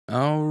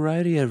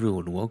Alrighty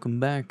everyone, welcome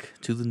back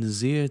to the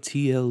Nazir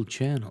TL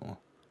channel.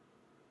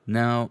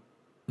 Now,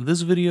 this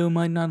video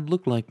might not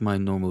look like my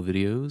normal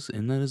videos,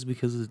 and that is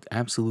because it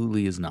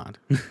absolutely is not.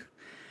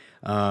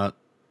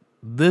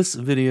 This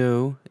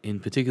video in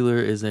particular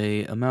is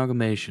a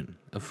amalgamation,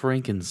 a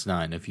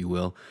Frankenstein if you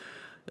will,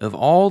 of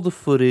all the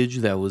footage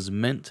that was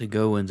meant to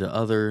go into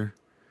other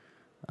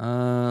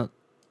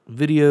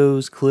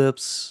videos,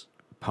 clips,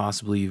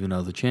 possibly even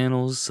other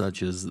channels,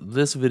 such as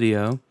this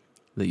video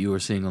that you are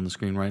seeing on the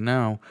screen right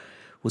now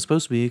was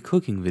supposed to be a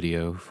cooking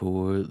video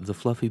for the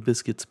Fluffy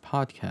Biscuits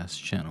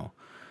podcast channel.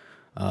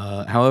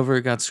 However,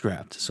 it got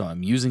scrapped, so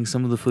I'm using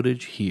some of the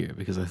footage here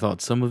because I thought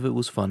some of it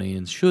was funny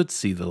and should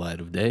see the light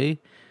of day,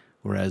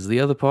 whereas the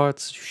other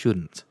parts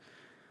shouldn't.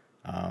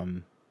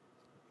 But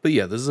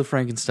yeah, this is a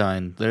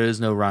Frankenstein. There is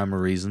no rhyme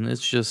or reason.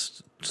 It's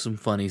just some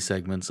funny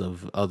segments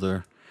of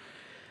other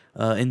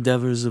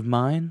endeavors of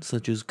mine,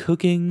 such as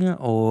cooking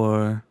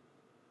or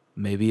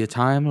maybe a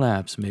time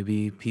lapse,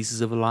 maybe pieces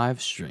of a live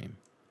stream.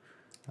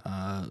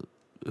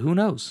 Who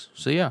knows?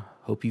 So yeah,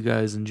 hope you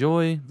guys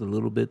enjoy the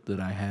little bit that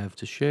I have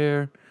to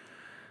share.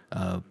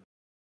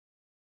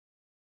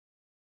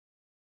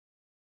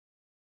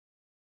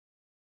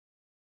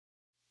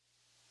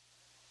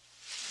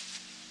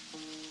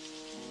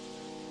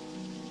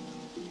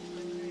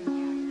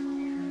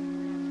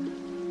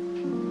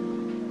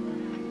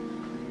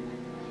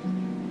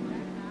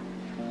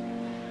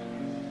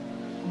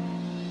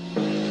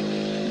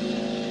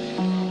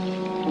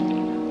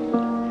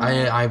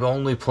 I've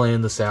only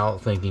planned this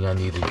out thinking I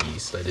needed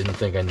yeast. I didn't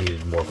think I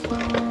needed more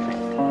flour.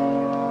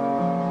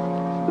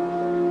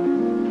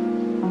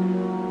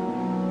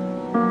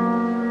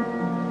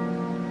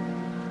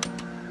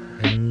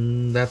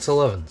 And that's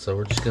 11, so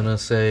we're just gonna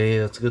say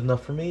that's good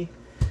enough for me.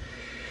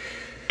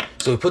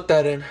 So we put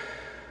that in.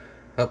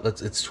 Oh,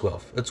 it's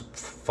 12.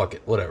 Fuck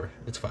it, whatever.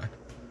 It's fine.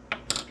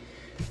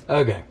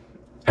 Okay.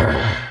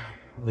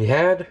 We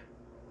had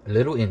a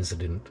little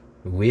incident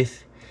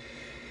with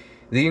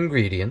the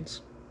ingredients.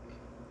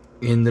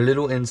 And the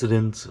little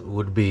incident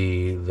would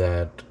be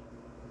that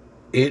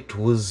it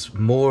was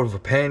more of a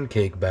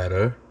pancake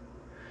batter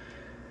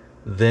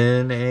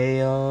than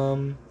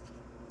a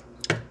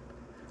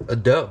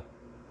dough.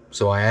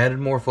 So I added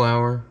more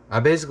flour.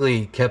 I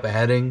basically kept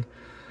adding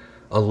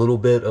a little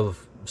bit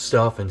of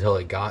stuff until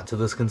it got to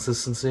this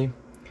consistency.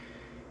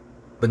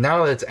 But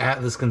now that it's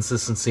at this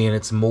consistency and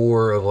it's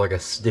more of like a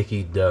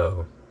sticky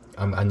dough,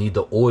 I need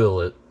to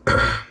oil it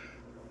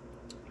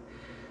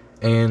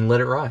and let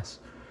it rise.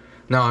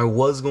 Now, I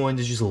was going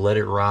to just let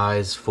it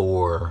rise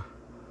for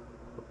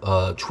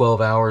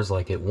 12 hours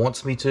like it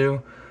wants me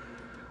to,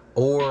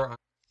 or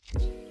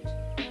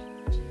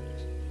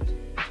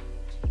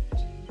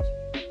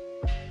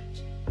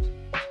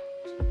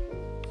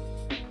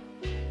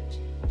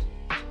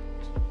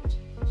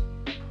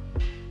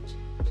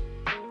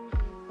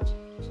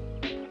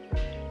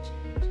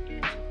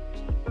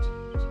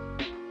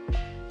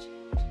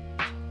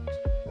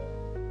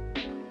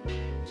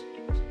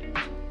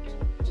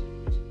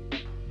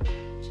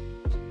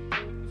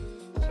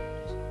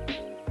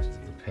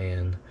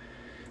pan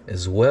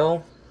as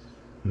well.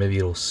 Maybe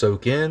it'll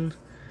soak in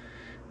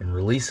and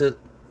release it.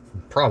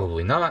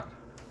 Probably not.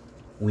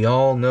 We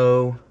all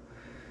know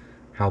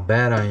how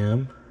bad I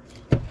am.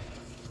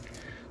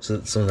 So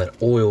that some of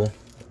that oil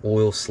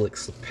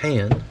slicks the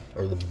pan,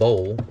 or the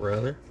bowl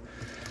rather.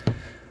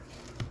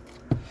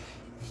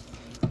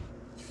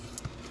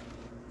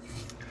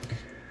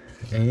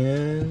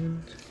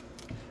 And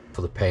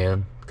for the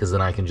pan, because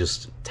then I can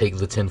just take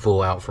the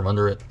tinfoil out from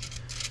under it.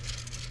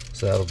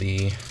 So that'll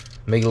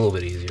make it a little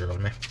bit easier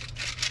on me.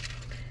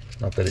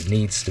 Not that it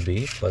needs to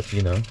be, but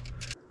you know.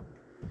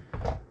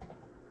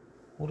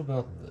 What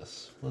about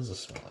this? What does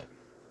this smell like?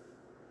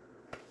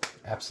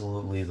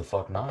 Absolutely the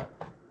fuck not.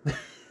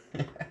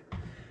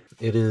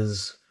 It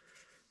is,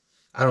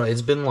 I don't know,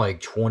 it's been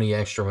like 20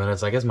 extra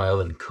minutes. I guess my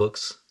oven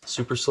cooks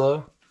super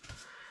slow,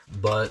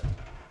 but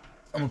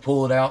I'm gonna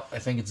pull it out. I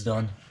think it's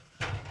done.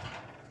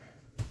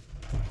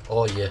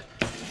 Oh yeah.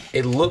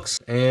 It looks,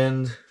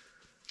 and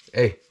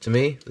hey, to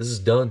me, this is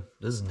done.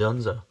 This is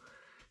donezo.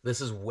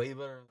 This is way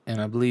better.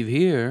 And I believe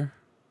here,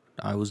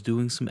 I was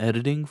doing some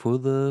editing for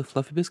the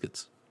Fluffy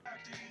Biscuits.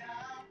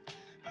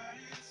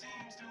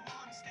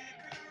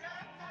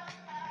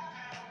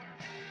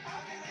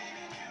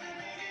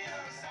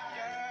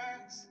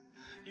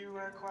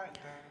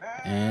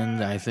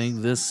 And I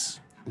think this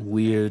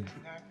weird,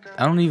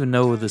 I don't even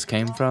know where this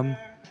came from.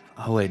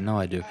 Oh wait, no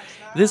I do.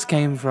 This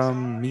came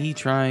from me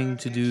trying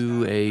to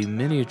do a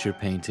miniature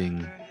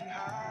painting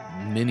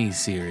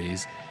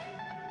mini-series.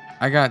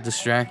 I got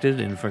distracted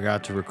and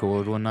forgot to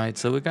record one night,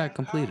 so it got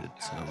completed.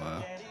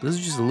 So this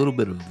is just a little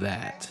bit of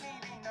that.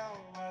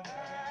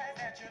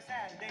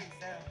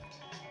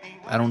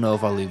 I don't know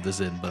if I'll leave this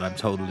in, but I'm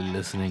totally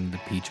listening to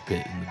Peach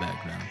Pit in the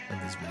background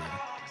of this video.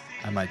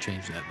 I might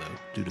change that though,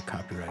 due to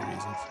copyright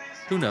reasons.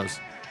 Who knows?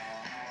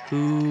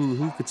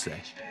 Who could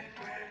say?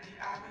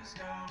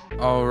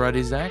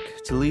 Alrighty, Zach,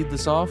 to lead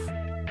this off,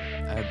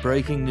 I have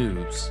breaking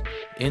news.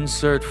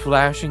 Insert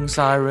flashing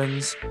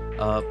sirens,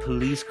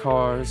 police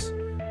cars,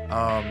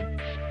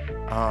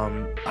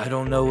 I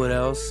don't know what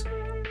else.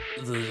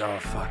 Oh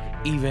fuck,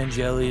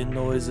 Evangelion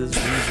noises,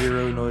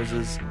 ReZero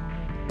noises.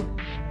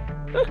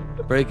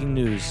 Breaking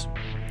news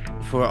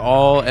for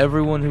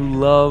everyone who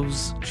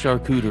loves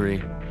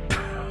charcuterie.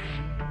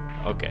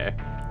 Okay.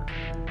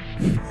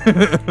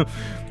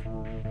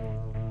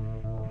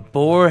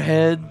 Boar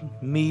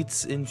head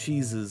meats and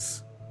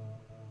cheeses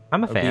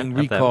I'm a are fan being of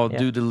them, recalled yeah.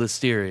 due to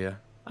listeria.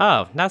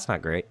 Oh, that's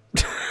not great.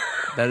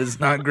 That is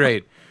not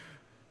great.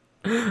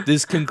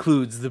 This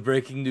concludes the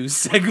breaking news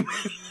segment.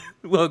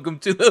 Welcome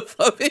to the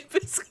Fluffy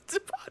Biscuits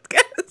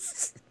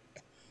podcast.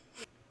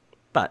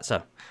 But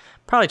so,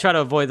 probably try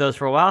to avoid those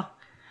for a while.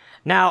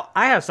 Now,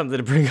 I have something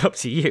to bring up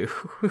to you.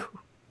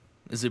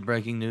 Is it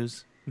breaking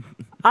news?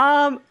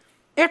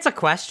 It's a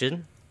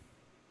question.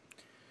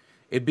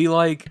 It'd be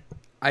like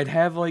I'd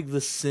have like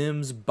the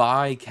Sims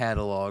buy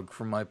catalog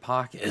from my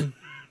pocket.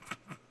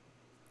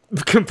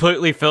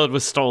 Completely filled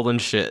with stolen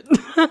shit.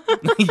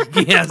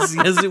 yes,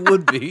 it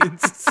would be.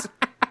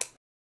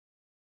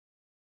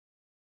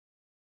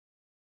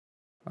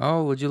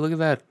 Oh, would you look at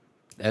that?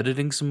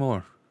 Editing some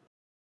more.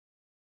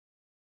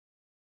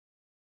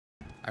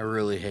 I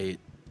really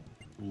hate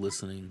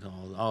listening to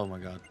all. Oh my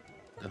god,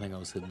 I think I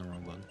was hitting the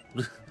wrong button.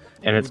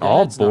 And it's Your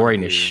all dad's not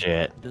boring here. as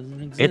shit. It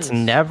doesn't exist. It's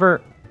never...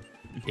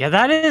 Yeah,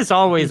 that is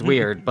always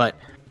weird, but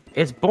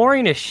it's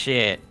boring as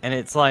shit, and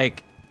it's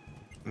like,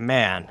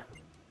 man.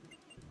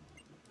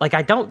 Like,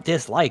 I don't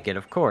dislike it,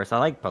 of course. I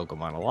like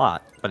Pokemon a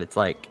lot, but it's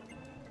like,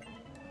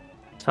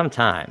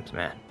 sometimes,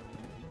 man.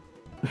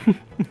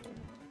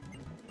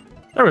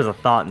 There was a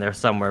thought in there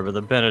somewhere, but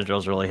the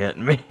Benadryl's really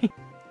hitting me.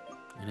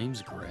 Your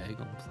name's Greg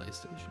on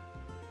PlayStation.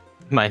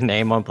 My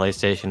name on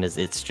PlayStation is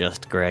It's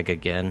Just Greg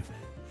Again.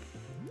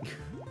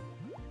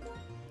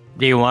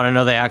 Do you want to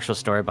know the actual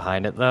story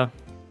behind it, though?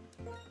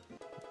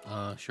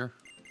 Sure.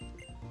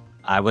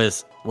 I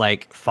was,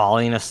 like,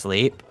 falling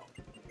asleep,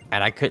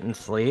 and I couldn't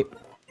sleep.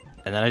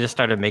 And then I just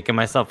started making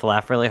myself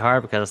laugh really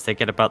hard because I was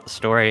thinking about the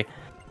story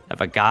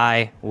of a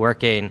guy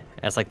working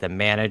as, like, the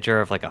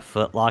manager of, like, a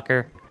Foot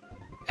Locker.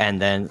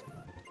 And then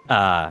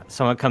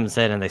someone comes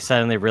in and they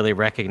suddenly really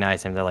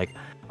recognize him. They're like,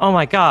 "Oh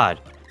my god,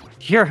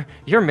 you're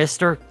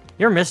Mr.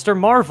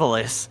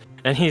 Marvelous."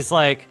 And he's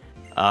like,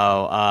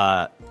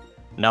 "Oh,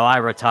 no, I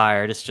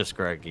retired. It's just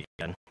Greg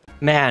again."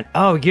 Man,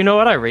 oh, you know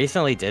what I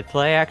recently did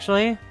play,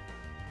 actually?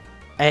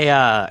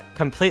 A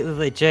completely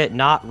legit,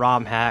 not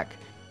ROM hack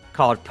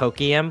called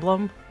Poke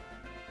Emblem.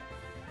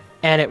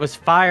 And it was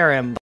Fire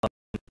Emblem.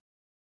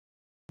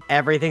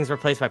 Everything's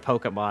replaced by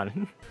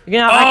Pokemon. You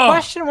know, my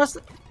question was...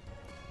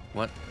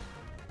 What?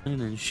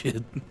 And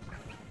shit.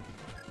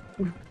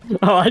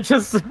 Oh, I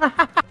just saw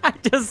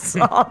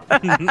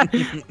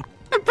that.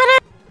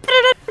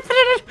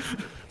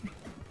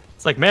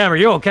 It's like, ma'am, are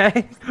you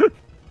okay?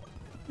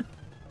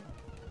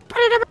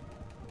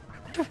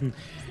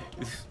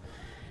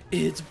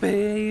 It's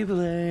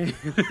Beyblade.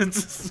 I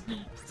was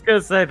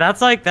gonna say,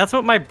 that's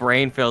what my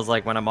brain feels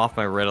like when I'm off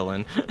my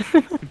Ritalin.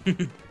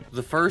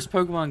 The first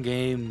Pokemon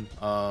game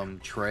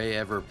Trey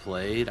ever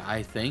played,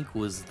 I think,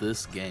 was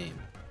this game.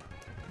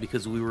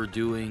 Because we were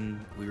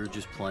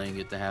just playing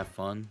it to have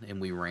fun,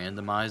 and we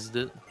randomized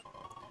it.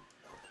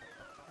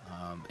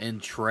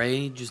 And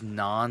Trey just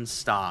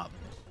non-stop,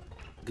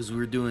 because we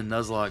were doing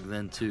Nuzlocke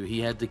then too, he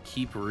had to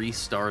keep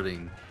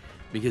restarting,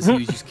 because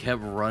he just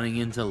kept running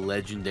into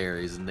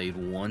legendaries, and they'd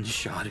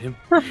one-shot him.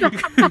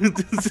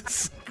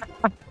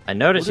 I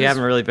noticed you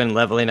haven't really been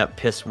leveling up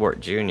Pisswort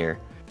Jr.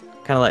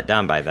 Kind of let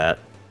down by that.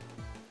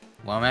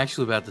 Well, I'm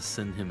actually about to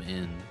send him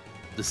in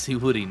to see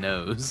what he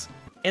knows.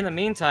 In the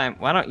meantime,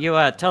 why don't you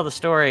tell the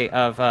story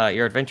of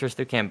your adventures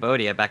through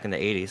Cambodia back in the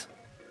 80s?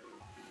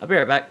 I'll be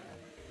right back.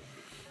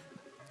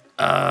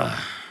 It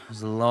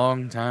was a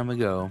long time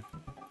ago,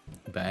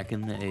 back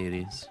in the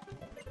 80s,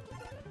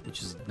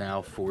 which is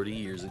now 40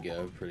 years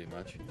ago, pretty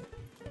much.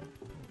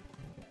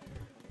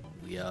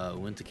 We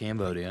went to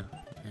Cambodia,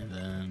 and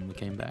then we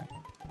came back.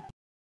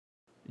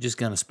 Just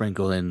gonna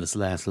sprinkle in this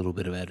last little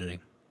bit of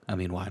editing. I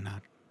mean, why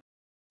not?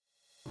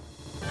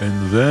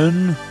 And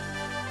then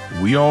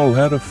we all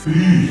had a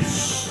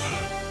feast.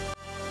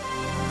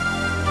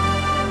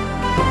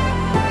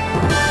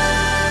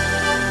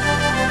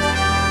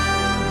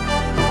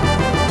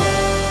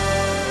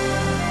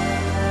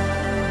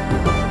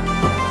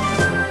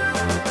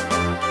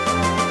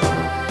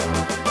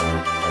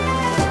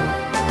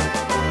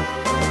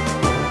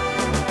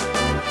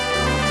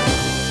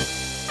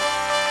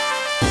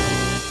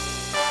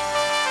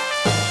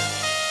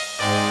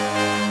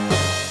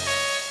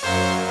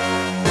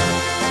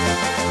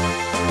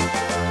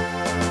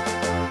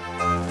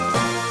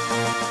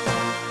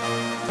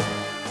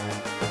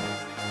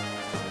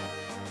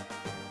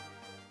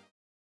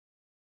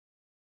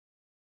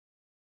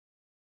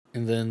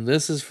 And then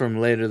this is from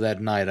later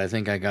that night. I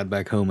think I got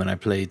back home and I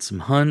played some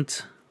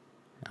Hunt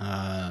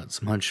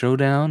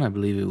Showdown. I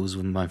believe it was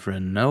with my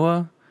friend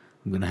Noah.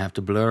 I'm going to have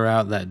to blur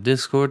out that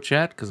Discord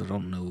chat because I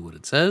don't know what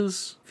it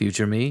says.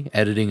 Future me,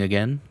 editing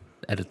again.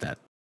 Edit that.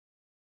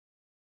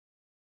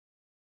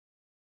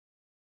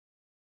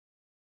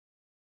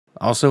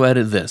 Also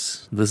edit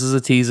this. This is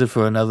a teaser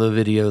for another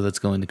video that's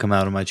going to come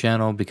out on my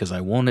channel because I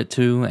want it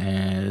to,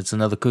 and it's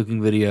another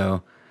cooking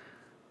video.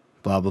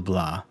 Blah, blah,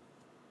 blah.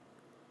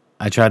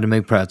 I tried to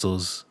make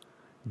pretzels.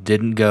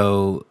 Didn't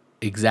go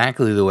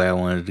exactly the way I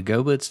wanted it to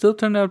go, but it still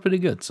turned out pretty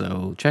good,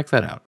 so check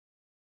that out.